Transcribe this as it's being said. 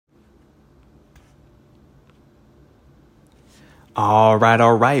All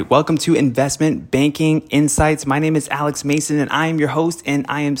right. Welcome to Investment Banking Insights. My name is Alex Mason and I am your host, and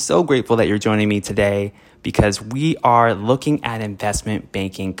I am so grateful that you're joining me today because we are looking at investment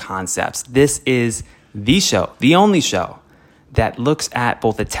banking concepts. This is the show, the only show that looks at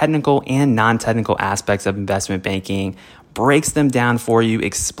both the technical and non-technical aspects of investment banking, breaks them down for you,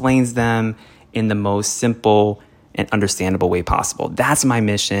 explains them in the most simple and understandable way possible. That's my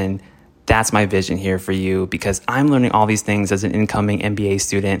mission. That's my vision here for you because I'm learning all these things as an incoming MBA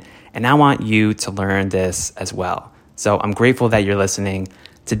student, and I want you to learn this as well. So I'm grateful that you're listening.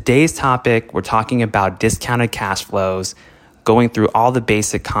 Today's topic, we're talking about discounted cash flows, going through all the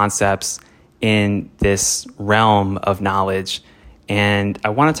basic concepts in this realm of knowledge. And I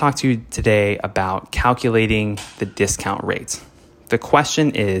want to talk to you today about calculating the discount rates. The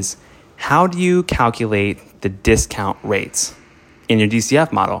question is, how do you calculate the discount rates in your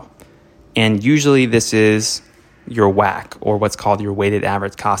DCF model? And usually this is your WACC, or what's called your weighted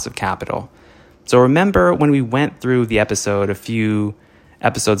average cost of capital. So remember when we went through the episode a few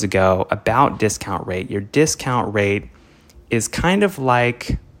episodes ago about discount rate, your discount rate is kind of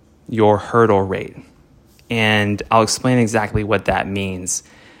like your hurdle rate. And I'll explain exactly what that means.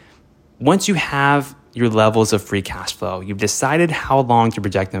 Once you have your levels of free cash flow, you've decided how long to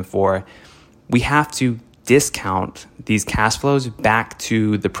project them for, we have to discount these cash flows back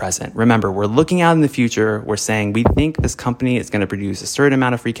to the present. Remember, we're looking out in the future. We're saying we think this company is going to produce a certain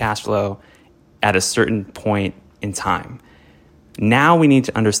amount of free cash flow at a certain point in time. Now we need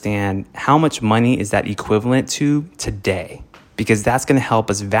to understand how much money is that equivalent to today, because that's going to help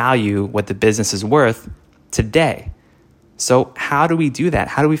us value what the business is worth today. So how do we do that?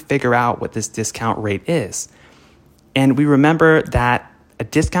 How do we figure out what this discount rate is? And we remember that a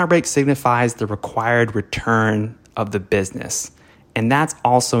discount rate signifies the required return of the business, and that's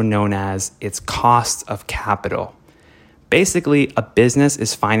also known as its cost of capital. Basically, a business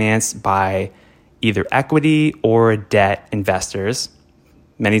is financed by either equity or debt investors,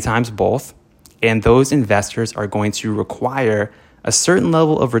 many times both, and those investors are going to require a certain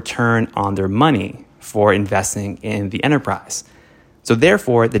level of return on their money for investing in the enterprise. So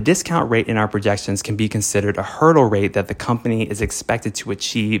therefore, the discount rate in our projections can be considered a hurdle rate that the company is expected to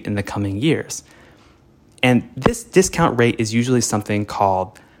achieve in the coming years. And this discount rate is usually something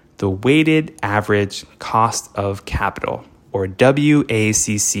called the weighted average cost of capital, or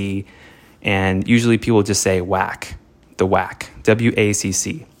WACC, and usually people just say WACC, the WACC,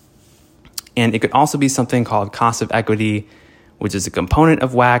 WACC. And it could also be something called cost of equity, which is a component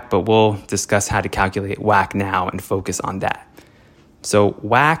of WACC, but we'll discuss how to calculate WACC now and focus on that. So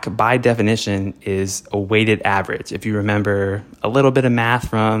WACC, by definition, is a weighted average. If you remember a little bit of math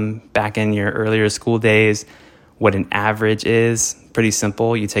from back in your earlier school days, what an average is, pretty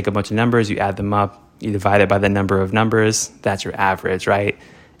simple. You take a bunch of numbers, you add them up, you divide it by the number of numbers, that's your average, right?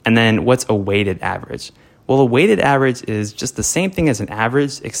 And then what's a weighted average? Well, a weighted average is just the same thing as an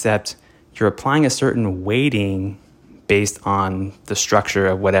average, except you're applying a certain weighting based on the structure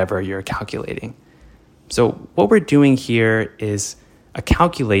of whatever you're calculating. So what we're doing here is a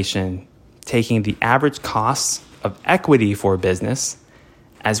calculation taking the average costs of equity for a business,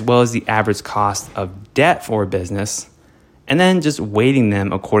 as well as the average cost of debt for a business, and then just weighting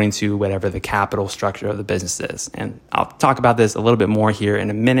them according to whatever the capital structure of the business is. And I'll talk about this a little bit more here in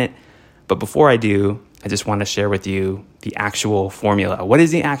a minute, but before I do, I just want to share with you the actual formula. What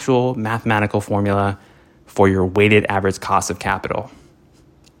is the actual mathematical formula for your weighted average cost of capital?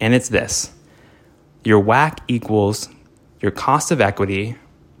 And it's this. Your WACC equals your cost of equity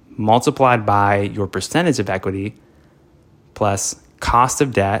multiplied by your percentage of equity plus cost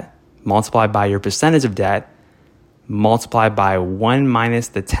of debt multiplied by your percentage of debt multiplied by 1 minus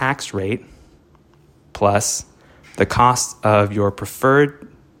the tax rate plus the cost of your preferred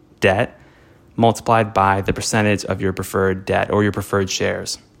debt multiplied by the percentage of your preferred debt or your preferred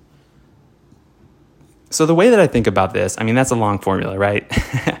shares. So the way that I think about this, that's a long formula, right?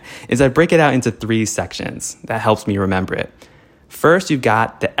 is I break it out into 3 sections. That helps me remember it. First, you've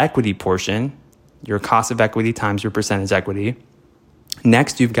got the equity portion, your cost of equity times your percentage equity.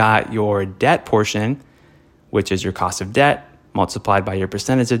 Next, you've got your debt portion, which is your cost of debt multiplied by your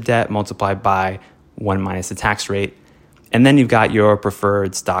percentage of debt multiplied by 1 minus the tax rate. And then you've got your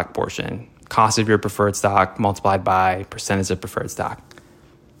preferred stock portion, cost of your preferred stock multiplied by percentage of preferred stock.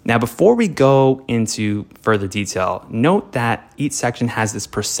 Now, before we go into further detail, note that each section has this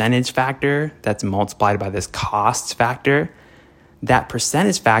percentage factor that's multiplied by this cost factor. That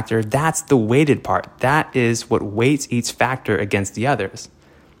percentage factor, that's the weighted part. That is what weights each factor against the others.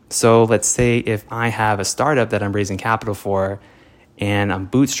 So let's say if I have a startup that I'm raising capital for and I'm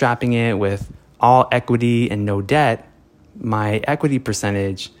bootstrapping it with all equity and no debt, my equity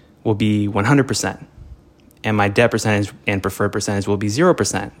percentage will be 100%, and my debt percentage and preferred percentage will be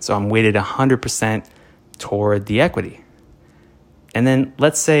 0%. So I'm weighted 100% toward the equity. And then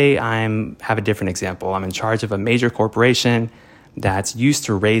let's say have a different example. I'm in charge of a major corporation that's used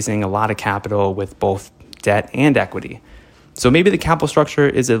to raising a lot of capital with both debt and equity. So maybe the capital structure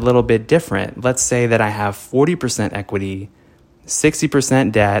is a little bit different. Let's say that I have 40% equity,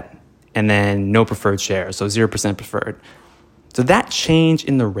 60% debt, and then no preferred shares, so 0% preferred. So that change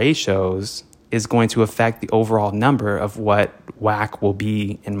in the ratios is going to affect the overall number of what WACC will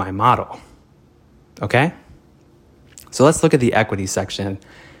be in my model. Okay? So let's look at the equity section.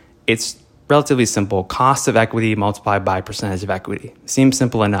 It's relatively simple. Cost of equity multiplied by percentage of equity. Seems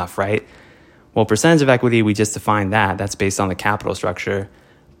simple enough, right? Well, percentage of equity, we just defined that. That's based on the capital structure.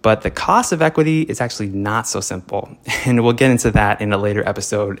 But the cost of equity is actually not so simple. And we'll get into that in a later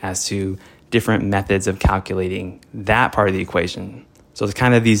episode as to different methods of calculating that part of the equation. So it's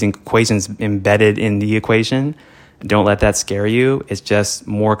kind of these equations embedded in the equation. Don't let that scare you. It's just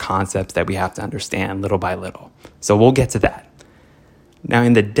more concepts that we have to understand little by little. So we'll get to that. Now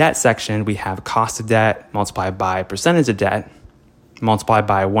in the debt section, we have cost of debt multiplied by percentage of debt multiplied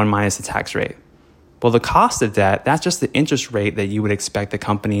by 1 minus the tax rate. Well, the cost of debt, that's just the interest rate that you would expect the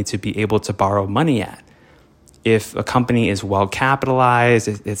company to be able to borrow money at. If a company is well capitalized,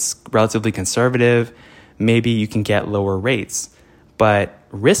 it's relatively conservative, maybe you can get lower rates. But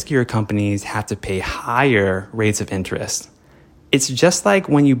riskier companies have to pay higher rates of interest. It's just like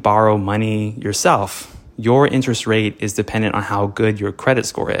when you borrow money yourself. Your interest rate is dependent on how good your credit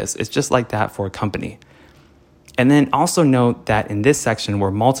score is. It's just like that for a company. And then also note that in this section,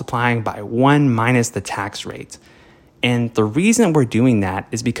 we're multiplying by 1 minus the tax rate. And the reason we're doing that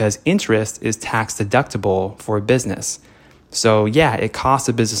is because interest is tax deductible for a business. So yeah, it costs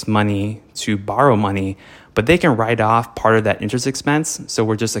a business money to borrow money, but they can write off part of that interest expense. So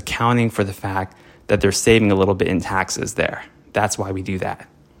we're just accounting for the fact that they're saving a little bit in taxes there. That's why we do that.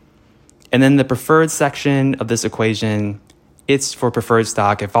 And then the preferred section of this equation, it's for preferred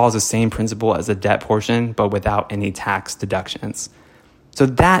stock. It follows the same principle as the debt portion, but without any tax deductions. So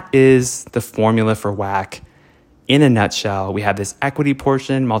that is the formula for WACC. In a nutshell, we have this equity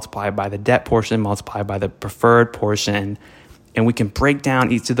portion multiplied by the debt portion multiplied by the preferred portion. And we can break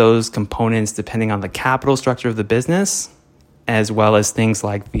down each of those components depending on the capital structure of the business, as well as things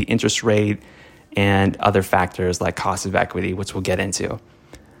like the interest rate and other factors like cost of equity, which we'll get into.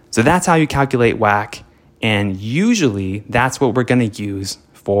 So that's how you calculate WACC. And usually that's what we're going to use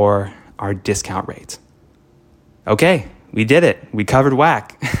for our discount rate. Okay, we did it. We covered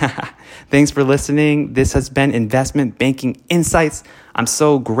WACC. Thanks for listening. This has been Investment Banking Insights. I'm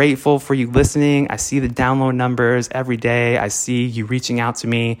so grateful for you listening. I see the download numbers every day. I see you reaching out to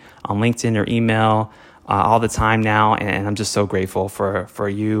me on LinkedIn or email all the time now. And I'm just so grateful for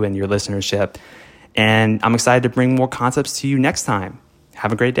you and your listenership. And I'm excited to bring more concepts to you next time.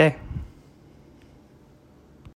 Have a great day.